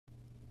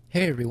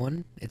Hey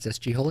everyone, it's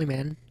SG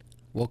Holyman.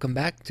 Welcome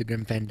back to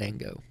Grim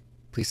Fandango.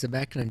 Please sit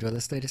back and enjoy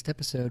this latest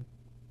episode.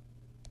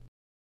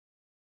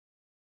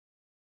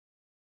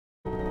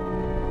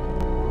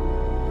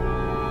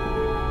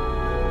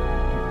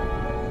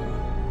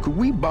 Could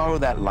we borrow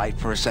that light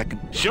for a second?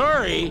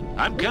 Sorry,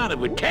 I'm kind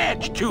of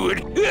attached to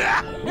it.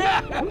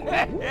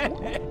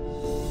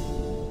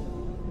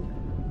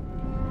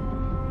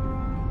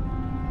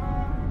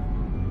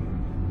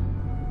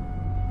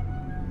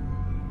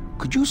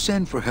 Could you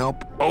send for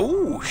help?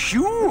 Oh,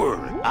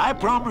 sure. I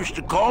promise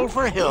to call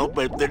for help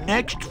at the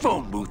next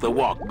phone booth I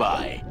walk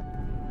by.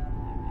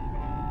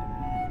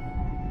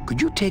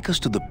 Could you take us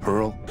to the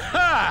Pearl?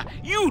 Ha!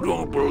 You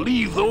don't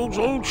believe those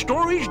old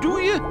stories, do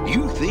you?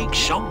 You think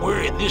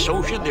somewhere in this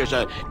ocean there's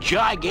a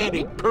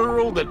gigantic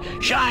pearl that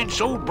shines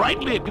so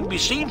brightly it can be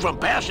seen from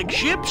passing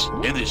ships?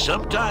 And that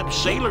sometimes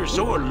sailors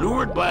so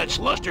allured by its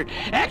luster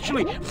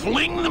actually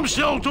fling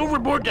themselves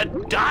overboard to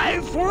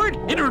dive for it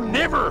and are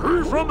never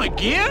heard from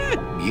again?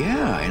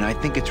 Yeah, and I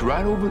think it's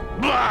right over...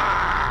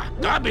 Bah!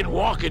 I've been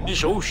walking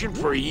this ocean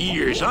for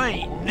years. I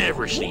ain't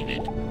never seen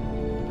it.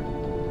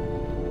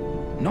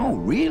 No,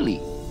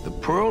 really. The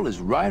Pearl is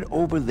right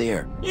over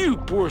there. You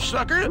poor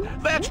sucker,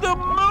 that's the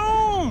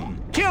moon!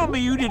 Tell me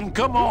you didn't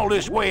come all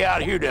this way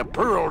out here to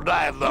pearl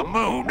dive the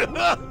moon.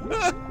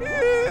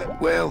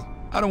 Well,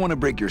 I don't want to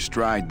break your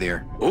stride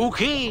there.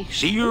 Okay,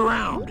 see you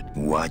around.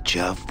 Watch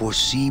out for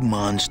sea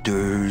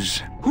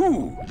monsters.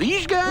 Who,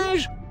 these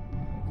guys?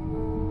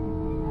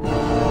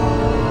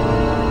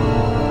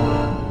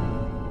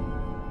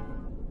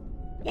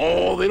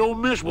 Oh, they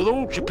don't mess with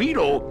old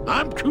Chapito.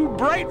 I'm too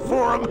bright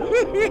for them.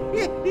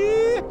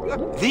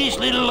 This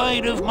little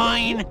light of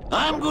mine,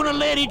 I'm gonna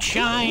let it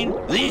shine.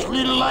 This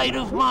little light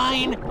of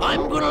mine,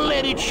 I'm gonna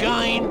let it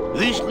shine.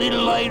 This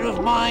little light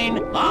of mine,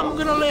 I'm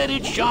gonna let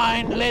it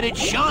shine. Let it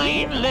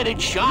shine, let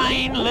it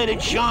shine, let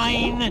it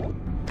shine.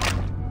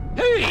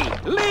 Hey,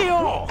 lay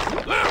off.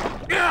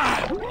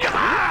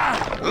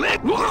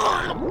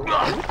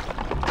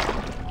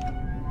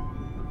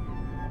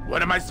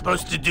 What am I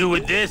supposed to do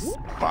with this?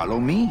 Follow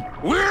me.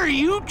 Where are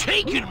you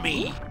taking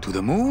me? To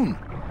the moon.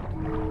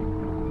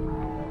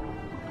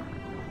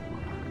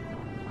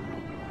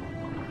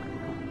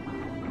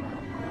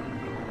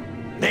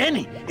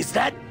 Manny, is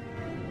that...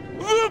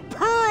 The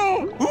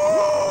Pearl!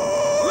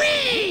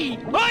 Whee!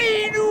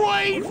 I knew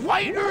I'd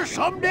find her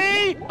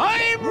someday!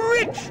 I'm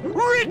rich!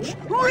 Rich!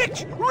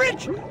 Rich!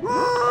 Rich!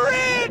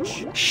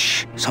 Rich!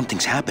 Shh,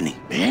 something's happening.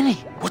 Manny,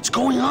 what's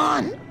going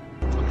on?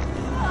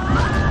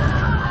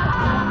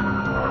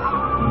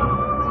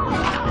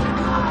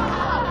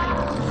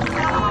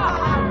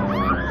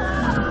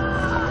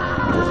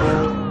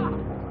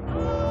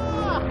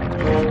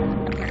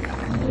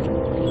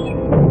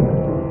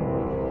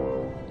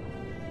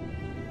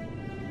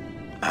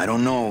 I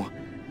don't know,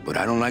 but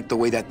I don't like the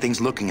way that thing's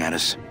looking at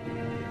us.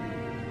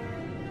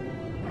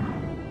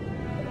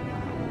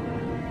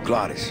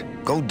 Glottis,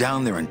 go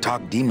down there and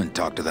talk demon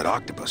talk to that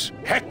octopus.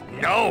 Heck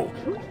no!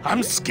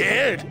 I'm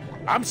scared.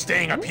 I'm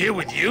staying up here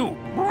with you.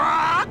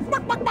 I'm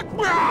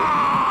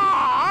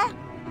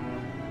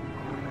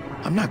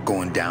not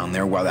going down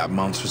there while that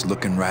monster's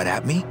looking right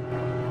at me.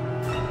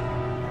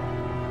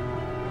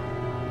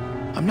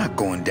 I'm not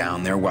going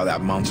down there while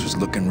that monster's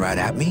looking right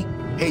at me.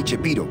 Hey,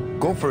 Chapito,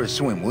 go for a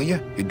swim, will ya?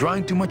 You're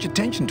drawing too much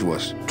attention to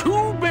us.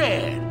 Too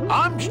bad.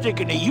 I'm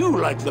sticking to you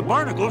like the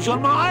barnacles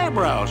on my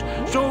eyebrows,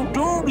 so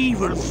don't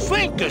even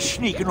think of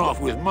sneaking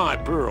off with my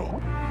pearl.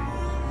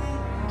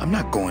 I'm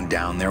not going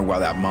down there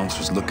while that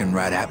monster's looking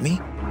right at me.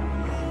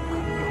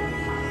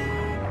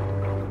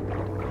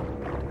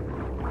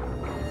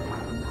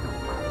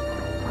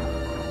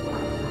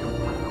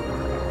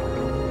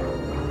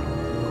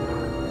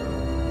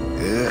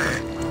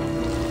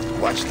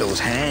 Ugh. Watch those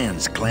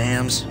hands,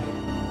 clams.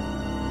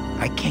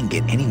 I can't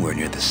get anywhere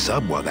near the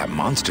sub while that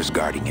monster's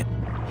guarding it.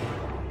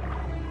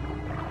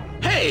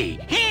 Hey,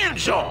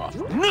 hands off!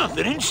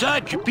 Nothing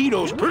inside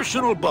Chapito's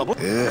personal bubble.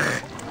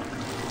 Ugh.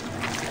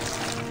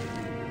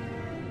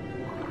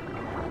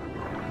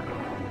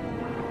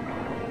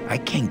 I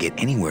can't get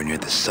anywhere near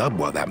the sub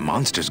while that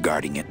monster's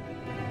guarding it.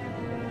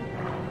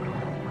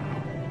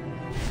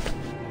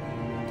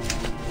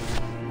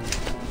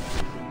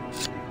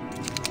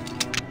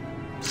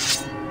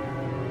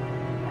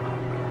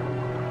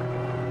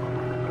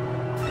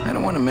 I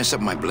don't want to mess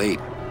up my blade.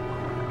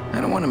 I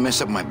don't want to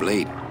mess up my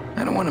blade.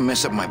 I don't want to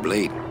mess up my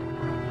blade.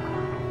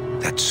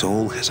 That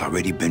soul has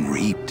already been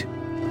reaped.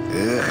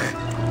 Ugh.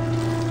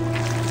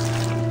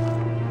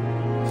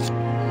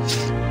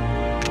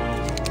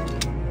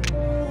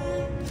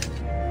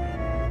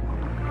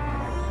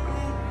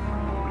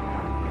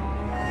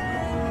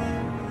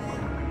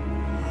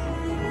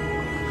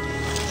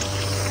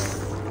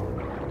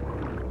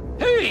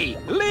 Hey,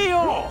 lay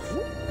off!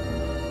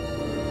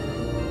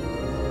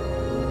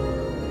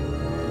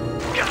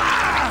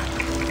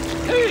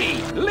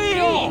 Hey, lay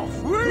off!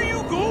 Where are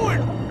you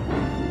going?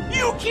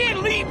 You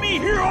can't leave me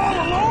here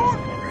all alone!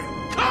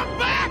 Come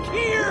back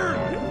here!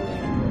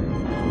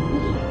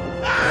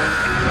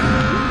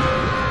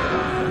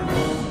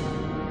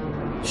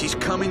 She's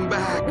coming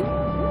back.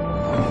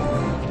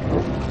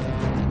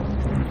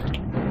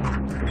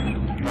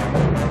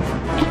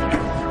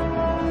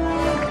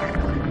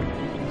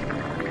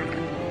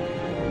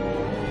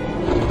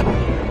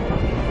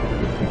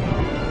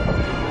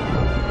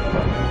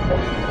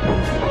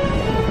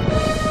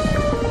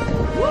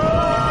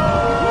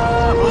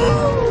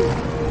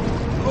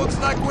 Looks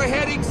like we're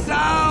heading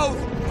south.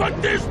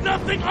 But there's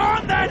nothing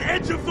on that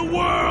edge of the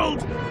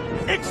world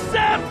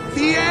except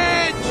The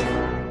edge!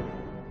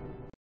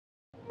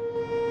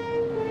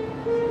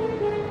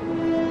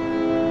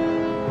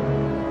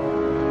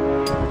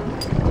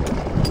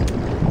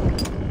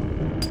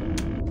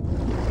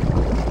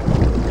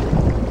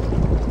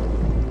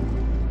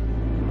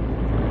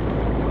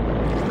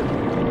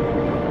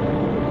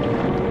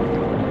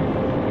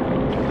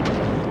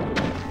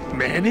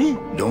 Manny?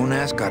 Don't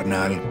ask,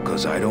 carnal,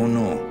 cause I don't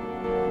know.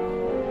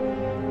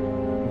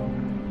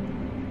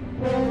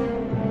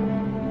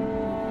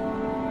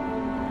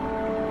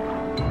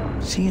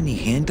 See any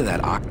hint of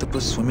that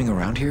octopus swimming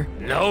around here?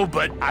 No,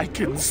 but I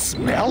can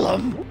smell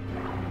him.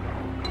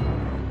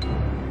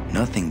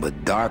 Nothing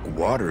but dark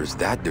waters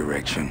that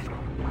direction.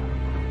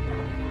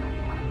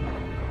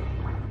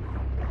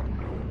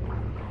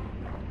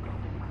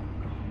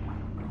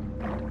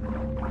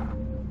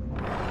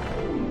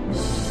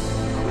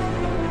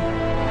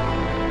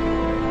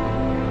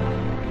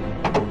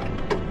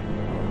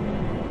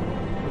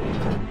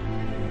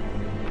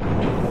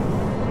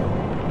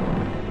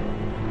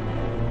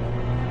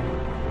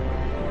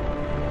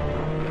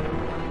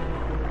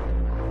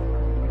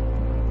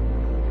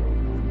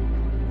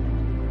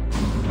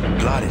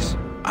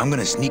 I'm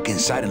gonna sneak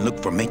inside and look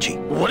for Meche.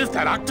 What if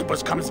that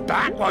octopus comes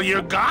back while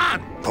you're gone?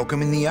 Poke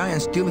him in the eye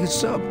and steal his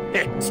sub.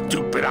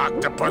 Stupid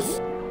octopus.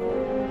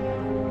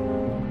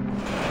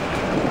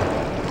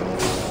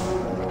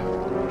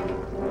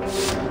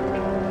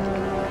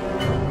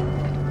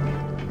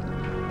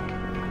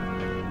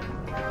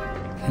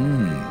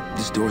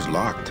 This door's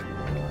locked.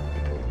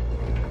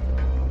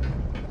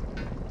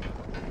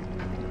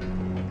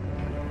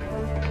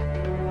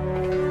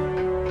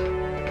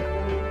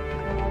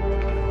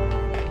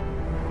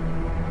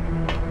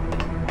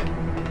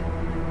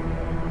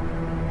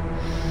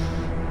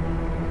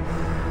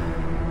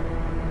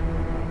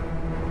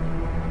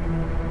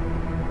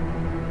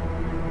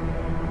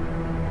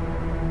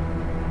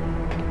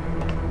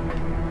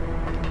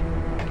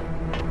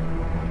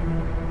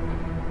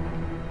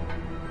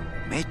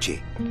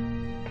 Meche,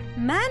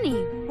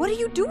 Manny, what are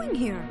you doing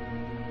here?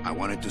 I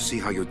wanted to see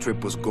how your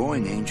trip was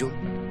going, Angel.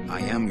 I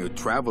am your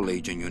travel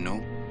agent, you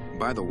know.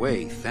 By the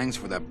way, thanks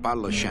for that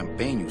bottle of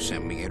champagne you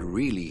sent me. It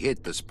really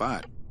hit the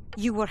spot.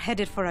 You were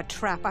headed for a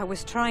trap. I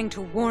was trying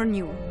to warn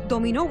you.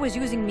 Domino was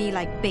using me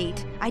like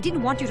bait. I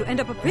didn't want you to end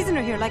up a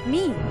prisoner here like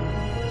me.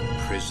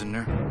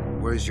 Prisoner?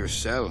 Where's your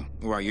cell?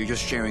 Or are you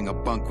just sharing a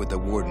bunk with the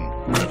warden?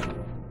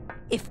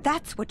 If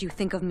that's what you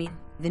think of me,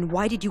 then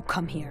why did you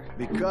come here?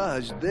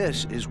 Because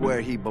this is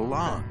where he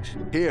belongs.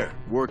 Here,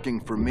 working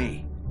for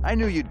me. I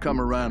knew you'd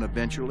come around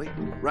eventually.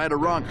 Right or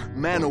wrong,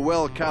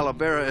 Manuel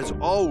Calavera is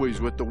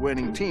always with the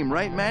winning team,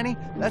 right, Manny?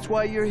 That's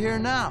why you're here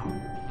now.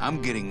 I'm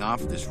getting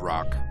off this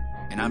rock,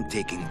 and I'm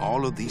taking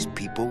all of these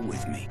people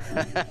with me.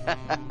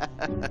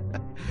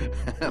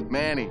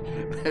 Manny,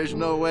 there's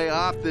no way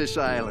off this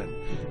island.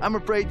 I'm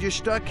afraid you're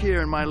stuck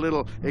here in my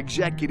little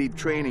executive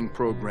training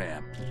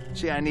program.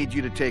 See, I need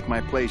you to take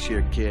my place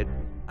here, kid.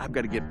 I've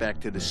got to get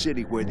back to the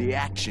city where the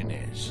action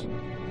is.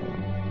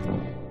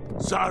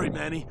 Sorry,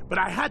 Manny, but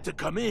I had to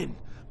come in.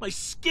 My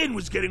skin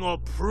was getting all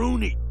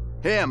pruny.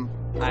 Him,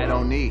 I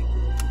don't need.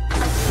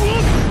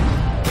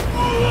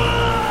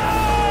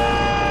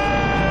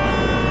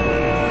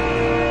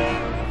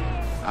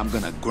 I'm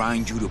gonna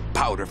grind you to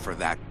powder for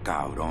that,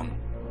 cabrón.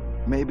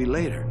 Maybe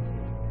later.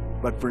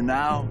 But for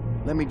now,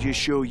 let me just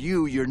show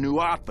you your new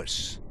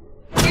office.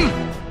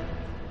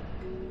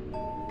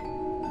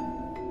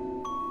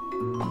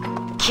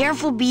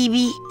 Careful,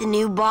 BB. The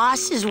new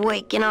boss is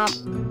waking up.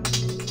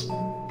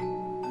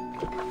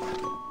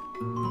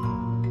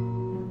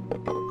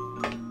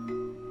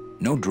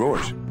 No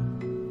drawers.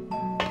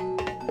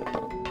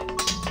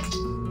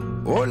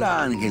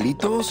 Hola,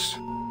 angelitos.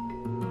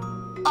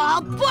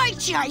 I'll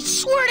bite you, I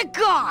swear to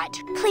God!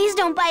 Please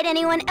don't bite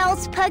anyone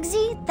else,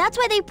 Pugsy. That's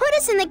why they put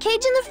us in the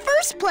cage in the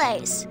first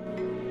place.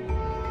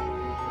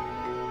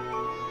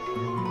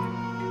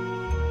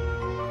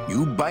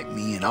 You bite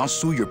me and I'll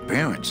sue your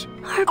parents.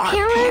 Our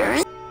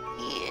parents?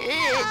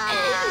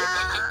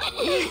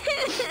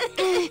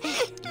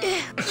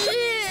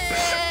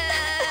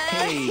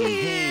 Hey,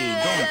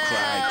 don't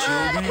cry,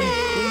 children.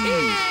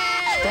 Please,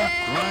 stop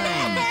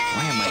crying.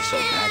 Why am I so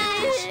bad at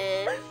this?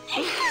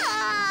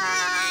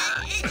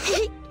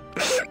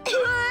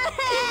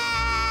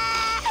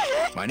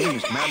 My name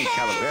is Manny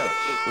Calavera.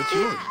 What's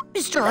yours?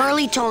 Mr.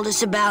 Hurley told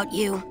us about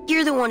you.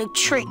 You're the one who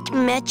tricked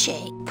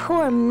Meche.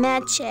 Poor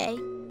Meche.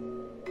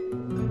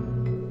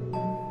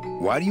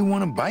 Why do you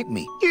want to bite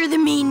me? You're the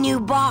mean new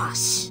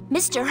boss.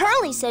 Mr.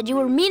 Hurley said you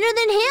were meaner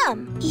than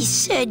him. He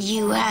said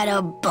you had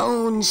a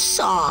bone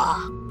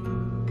saw.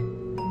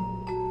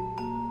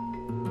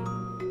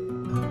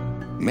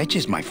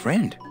 Meche's my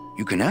friend.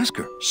 You can ask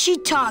her. She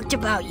talked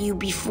about you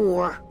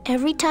before.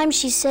 Every time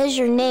she says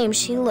your name,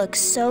 she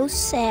looks so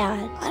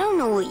sad. I don't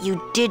know what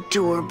you did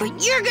to her,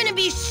 but you're gonna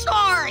be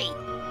sorry.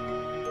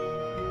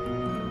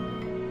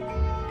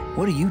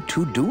 What are you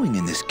two doing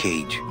in this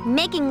cage?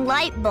 Making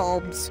light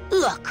bulbs.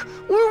 Look,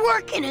 we're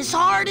working as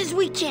hard as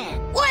we can.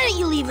 Why don't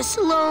you leave us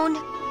alone?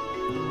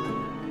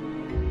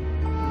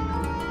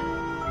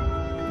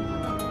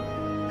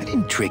 I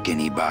didn't trick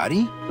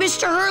anybody.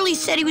 Mr. Hurley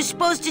said he was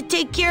supposed to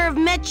take care of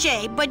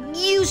Meche, but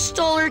you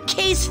stole her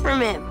case from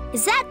him.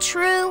 Is that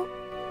true?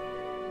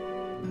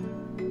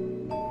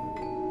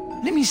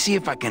 Let me see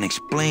if I can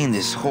explain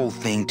this whole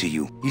thing to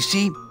you. You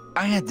see,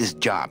 I had this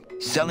job,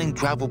 selling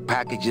travel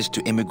packages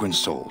to immigrant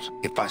souls.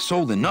 If I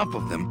sold enough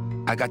of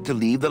them, I got to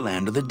leave the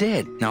land of the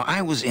dead. Now,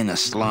 I was in a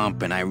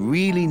slump, and I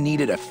really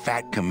needed a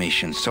fat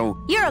commission, so...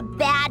 You're a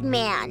bad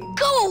man.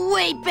 Go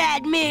away,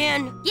 bad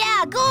man!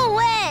 Yeah, go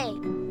away!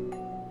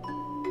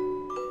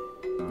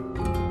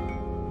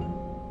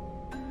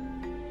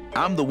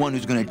 I'm the one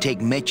who's gonna take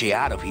Meche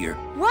out of here.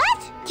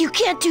 What? You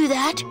can't do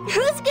that.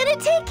 Who's gonna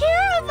take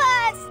care of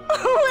us?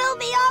 We'll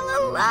be all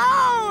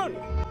alone!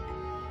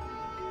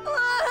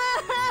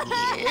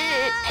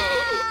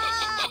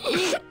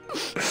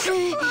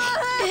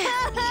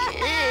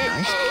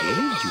 Nice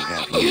cage you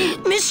have here.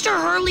 Mr.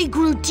 Hurley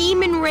grew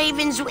demon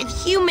ravens with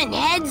human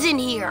heads in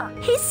here.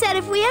 He said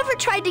if we ever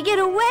tried to get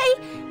away,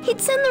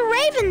 he'd send the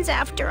ravens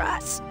after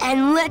us.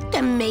 And let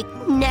them make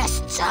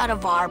nests out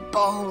of our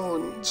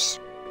bones.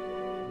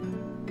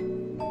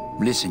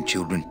 Listen,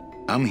 children,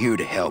 I'm here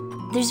to help.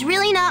 There's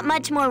really not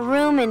much more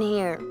room in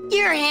here.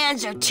 Your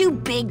hands are too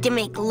big to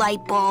make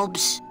light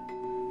bulbs.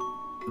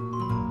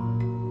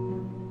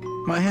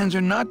 My hands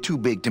are not too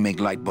big to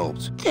make light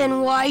bulbs.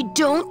 Then why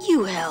don't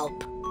you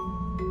help?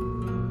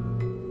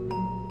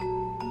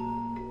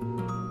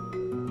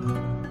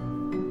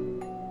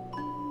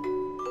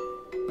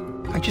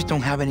 I just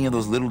don't have any of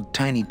those little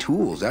tiny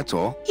tools, that's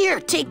all. Here,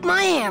 take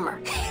my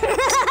hammer.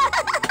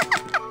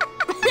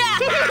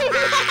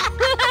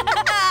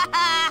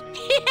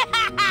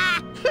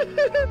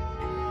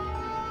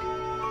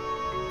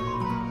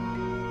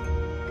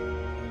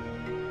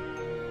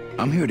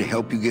 I'm here to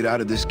help you get out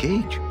of this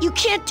cage. You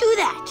can't do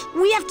that.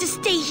 We have to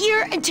stay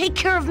here and take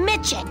care of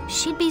Meche.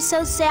 She'd be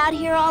so sad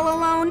here all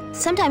alone.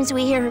 Sometimes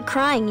we hear her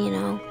crying, you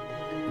know.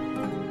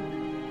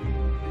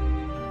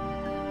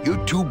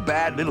 You're two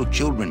bad little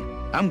children.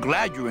 I'm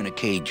glad you're in a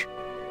cage.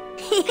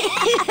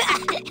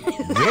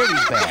 Very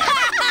bad.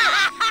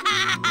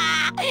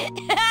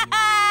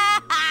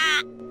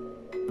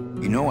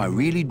 You know, I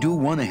really do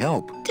want to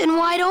help. Then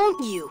why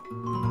don't you?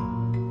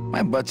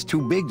 My butt's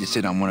too big to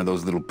sit on one of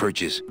those little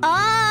perches.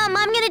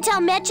 I'm gonna tell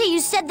Meche you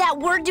said that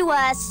word to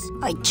us.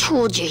 I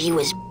told you he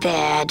was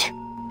bad.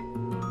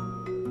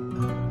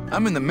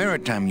 I'm in the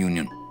Maritime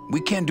Union.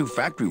 We can't do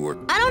factory work.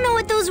 I don't know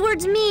what those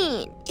words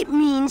mean. It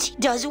means he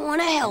doesn't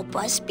want to help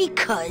us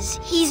because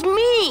he's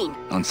mean.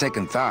 On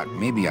second thought,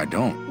 maybe I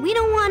don't. We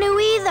don't want to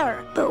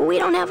either, but we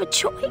don't have a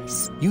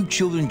choice. You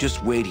children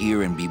just wait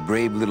here and be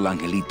brave little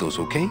angelitos,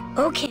 okay?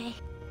 Okay.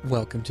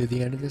 Welcome to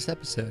the end of this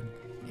episode.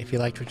 If you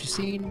liked what you've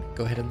seen,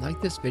 go ahead and like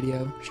this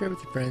video, share it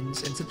with your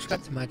friends, and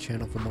subscribe to my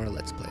channel for more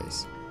Let's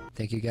Plays.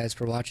 Thank you guys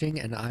for watching,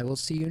 and I will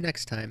see you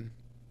next time.